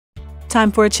Time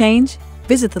for a change?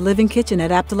 Visit the Living Kitchen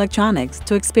at abt-Electronics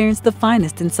to experience the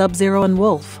finest in Sub-Zero and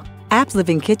Wolf. Abt's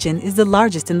Living Kitchen is the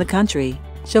largest in the country,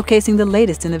 showcasing the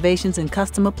latest innovations in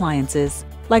custom appliances,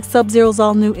 like Sub-Zero's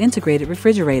all-new integrated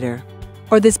refrigerator,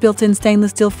 or this built-in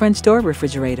stainless steel French door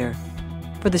refrigerator.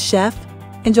 For the chef,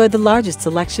 enjoy the largest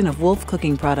selection of Wolf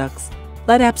cooking products.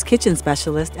 Let Abt's kitchen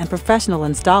specialist and professional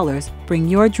installers bring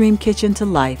your dream kitchen to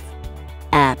life.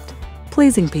 Abt,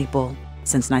 pleasing people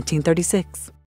since 1936.